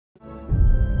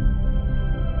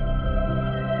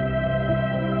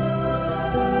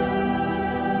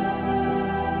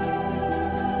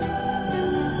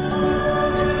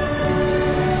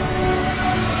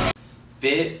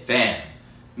mikfitfam.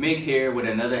 Mick here with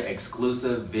another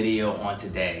exclusive video on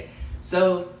today.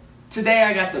 So today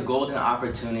I got the golden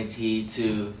opportunity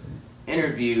to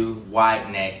interview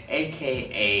Wideneck,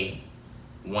 aka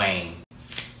Wayne.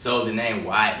 So the name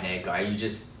Wideneck, are you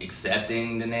just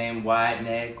accepting the name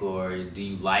Wideneck, or do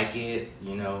you like it?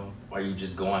 You know, are you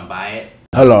just going by it?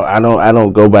 Hold on, I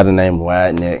don't go by the name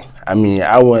Wideneck.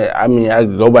 I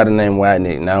go by the name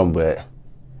Wideneck now, but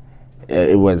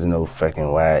it wasn't no fucking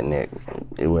Wideneck.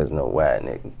 It wasn't no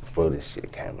Wideneck before this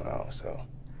shit came along.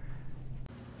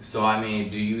 So I mean,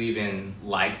 do you even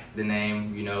like the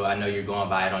name? You know, I know you're going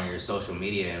by it on your social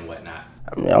media and whatnot.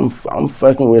 I mean, I'm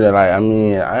fucking with it. Like, I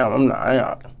mean,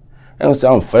 I don't say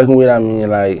I'm fucking with it. I mean,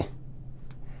 like,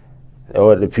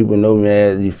 or the people know me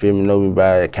as, you feel me, know me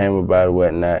by it, came about it,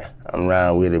 whatnot. I'm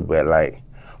around with it, but like,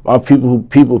 my people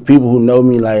who know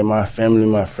me, like my family,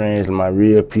 my friends, my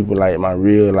real people, like my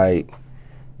real, like,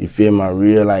 you feel my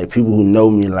real, like people who know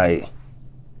me, like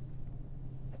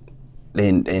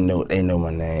they know my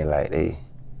name, like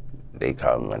they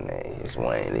call me my name. It's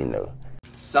Wayne. They know.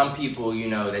 Some people, you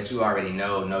know, that you already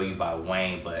know you by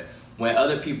Wayne, but when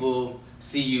other people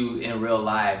see you in real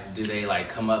life, do they like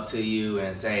come up to you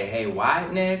and say, "Hey,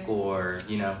 Wideneck," or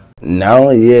you know?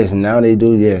 Now, yes, now they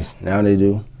do. Yes, now they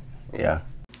do. Yeah.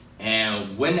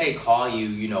 And when they call you,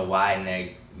 you know,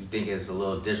 Wideneck, you think it's a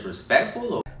little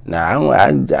disrespectful, or? Nah,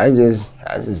 I just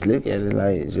look at it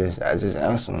like I just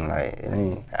answer them like it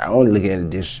ain't. I don't look at it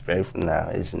disrespectful now.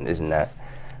 It's not.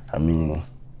 I mean,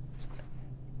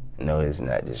 no, it's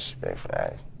not disrespectful.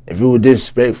 If it was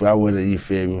disrespectful, I would've. You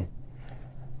feel me?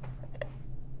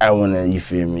 I wouldn't. You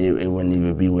feel me? It wouldn't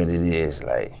even be what it is.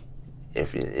 Like,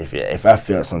 if I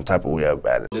felt some type of way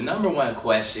about it. The number one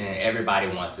question everybody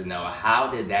wants to know: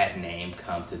 how did that name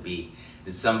come to be?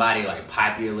 Did somebody like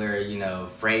popular, you know,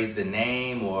 phrase the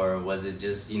name, or was it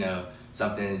just, you know,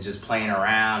 something just playing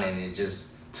around and it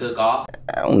just took off?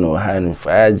 I don't know how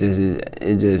it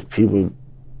just people,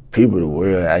 the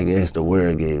world, I guess the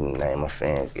world gave me the name. My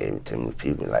fans gave it to me.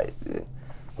 People like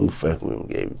who fuck with me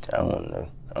gave it to me.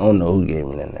 I don't know who gave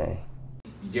me the name.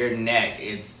 Your neck,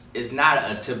 it's not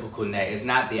a typical neck. It's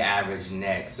not the average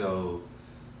neck. So,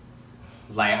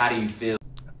 like, how do you feel?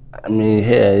 I mean,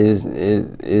 yeah,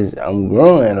 I'm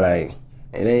growing. Like,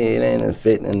 it ain't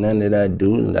affecting none that I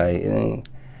do. Like, it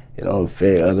don't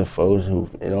affect other folks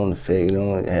it don't fuck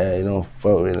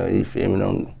with, you feel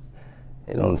me?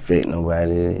 It don't affect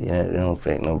nobody. Yeah, it don't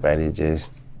affect nobody.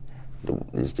 It's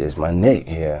just my neck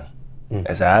here.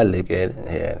 That's how I look at it.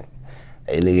 Yeah,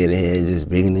 they look at it here, it's just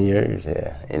bigger than yours.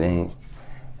 Yeah, it ain't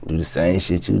do the same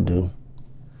shit you do.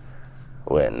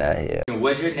 Whatnot here.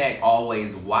 Was your neck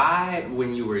always wide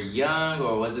when you were young,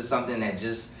 or was it something that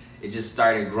just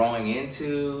started growing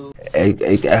into?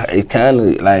 It kind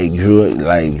of like grew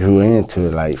into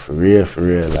it, like for real,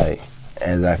 like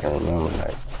as I can remember.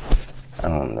 Like, I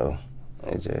don't know.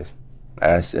 It just, like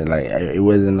I said, like it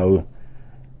wasn't no.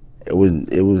 It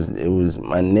was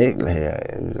my neck hair.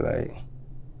 It was like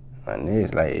my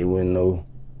neck, like it wasn't no.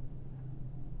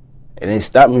 It ain't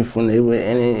stop me from it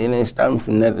ain't stop me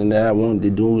from nothing that I wanted to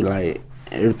do. Like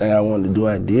everything I wanted to do,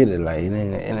 I did it. Like it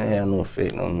ain't have no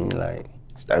effect on me. Like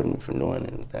stop me from doing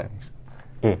anything. So,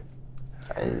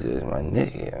 it's just my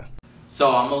neck, yeah.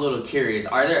 So I'm a little curious.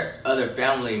 Are there other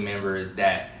family members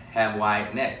that have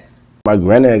wide necks? My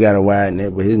granddad got a wide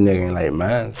neck, but his neck ain't like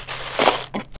mine.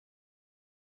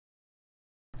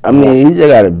 I mean, he just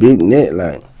got a big neck,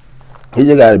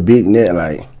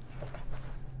 like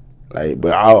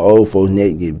but all old folks'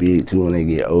 neck get big too when they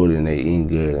get older and they eat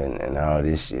good and all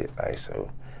this shit. Like, so,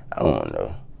 I don't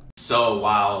know. So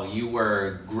while you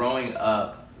were growing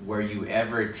up, were you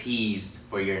ever teased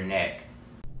for your neck?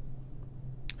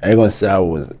 I ain't gonna say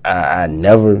I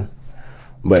never,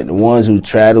 but the ones who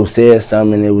tried to say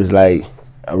something, it was like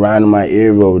around my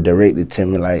ear roll directed to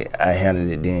me, like I handled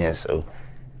it then. So,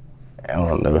 I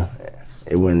don't know.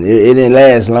 It didn't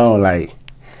last long, like.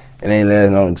 It ain't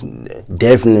last long.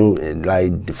 Definitely,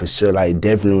 like for sure, like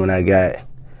definitely when I got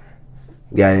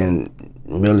in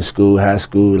middle school, high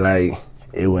school, like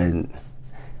I wasn't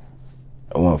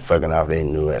fucking off. They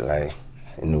knew it, like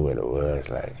they knew what it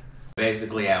was, like.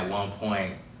 Basically, at one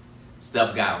point,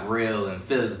 stuff got real and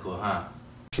physical, huh?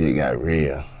 Shit got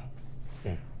real.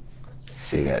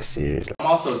 Shit got serious. I'm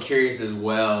also curious as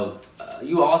well.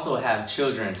 You also have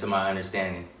children, to my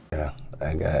understanding. Yeah,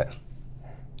 I got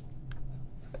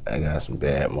some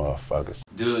bad motherfuckers.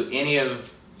 Do any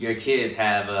of your kids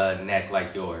have a neck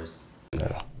like yours?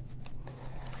 No.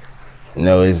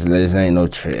 No, this ain't no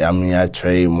trade. I mean, I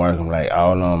trademark them like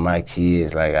all on my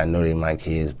kids. Like I know they my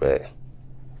kids, but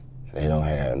they don't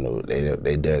have no.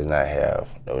 They does not have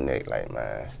no neck like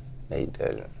mine. It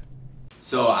doesn't.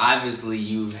 So obviously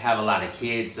you have a lot of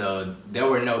kids, so there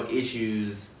were no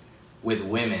issues with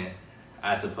women,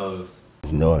 I suppose.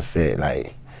 No effect,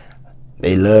 like,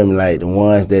 they love me, like, the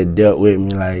ones that dealt with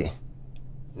me, like,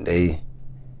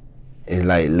 it's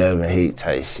like love and hate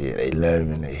type shit. They love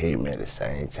me and they hate me at the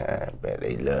same time, but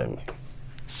they love me.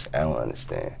 I don't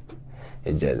understand.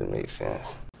 It doesn't make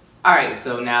sense. All right,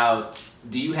 so now,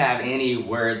 do you have any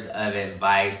words of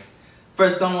advice for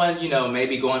someone, you know,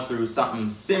 maybe going through something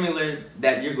similar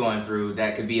that you're going through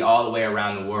that could be all the way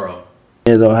around the world?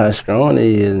 Depends on how strong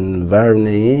they is and the environment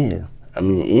they in. I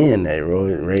mean, in that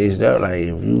raised up, like,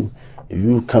 if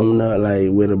you coming up, like,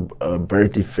 with a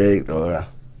birth defect or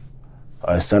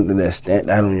something that stand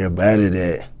out on your body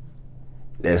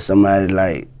that somebody,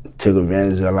 like, took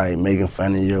advantage of, like, making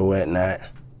fun of you or whatnot.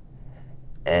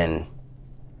 And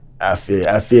I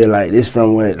feel like this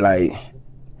from what, like,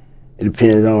 it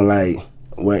depends on, like,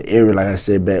 what area, like I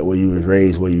said back, where you was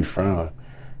raised, where you from.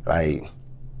 Like,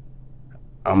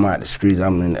 I'm out the streets,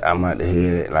 I'm out the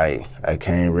hood, like, I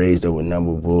came raised up with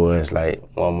number of boys, like,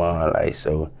 one mom, like,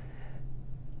 so,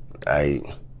 like,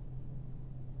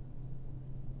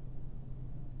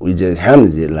 we just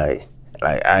handled it, like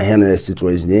I handled that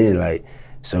situation then, like,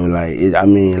 so, like, I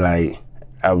mean, like,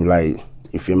 I was like,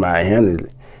 you feel me, I handled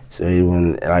it. So it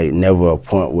wasn't, like, never a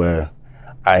point where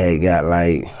I had got,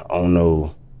 like, I don't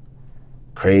know,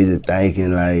 crazy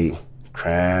thinking, like,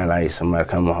 crying, like, somebody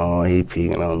coming home, he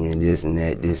picking on me, and this and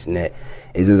that, this and that.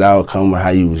 It just all come with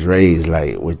how you was raised,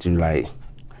 like, what you, like,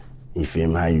 you feel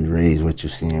me, how you raised, what you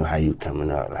seeing, how you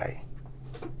coming up, like,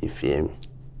 you feel me?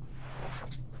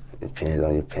 It depends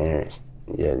on your parents,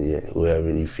 yeah, whoever,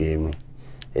 you feel me,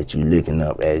 that you looking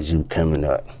up as you coming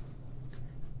up.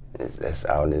 That's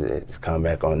all it is. It's come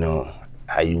back on them,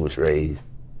 how you was raised.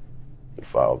 You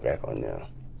fall back on them.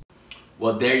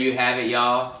 Well, there you have it,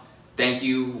 y'all. Thank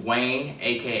you, Wayne,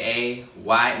 aka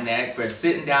Wideneck, for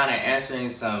sitting down and answering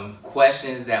some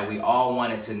questions that we all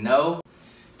wanted to know.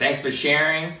 Thanks for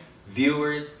sharing.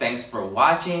 Viewers, thanks for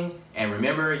watching. And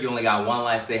remember, you only got one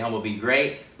life. Stay humble, be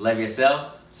great. Love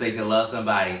yourself so you can love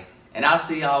somebody. And I'll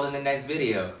see y'all in the next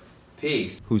video.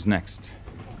 Peace. Who's next?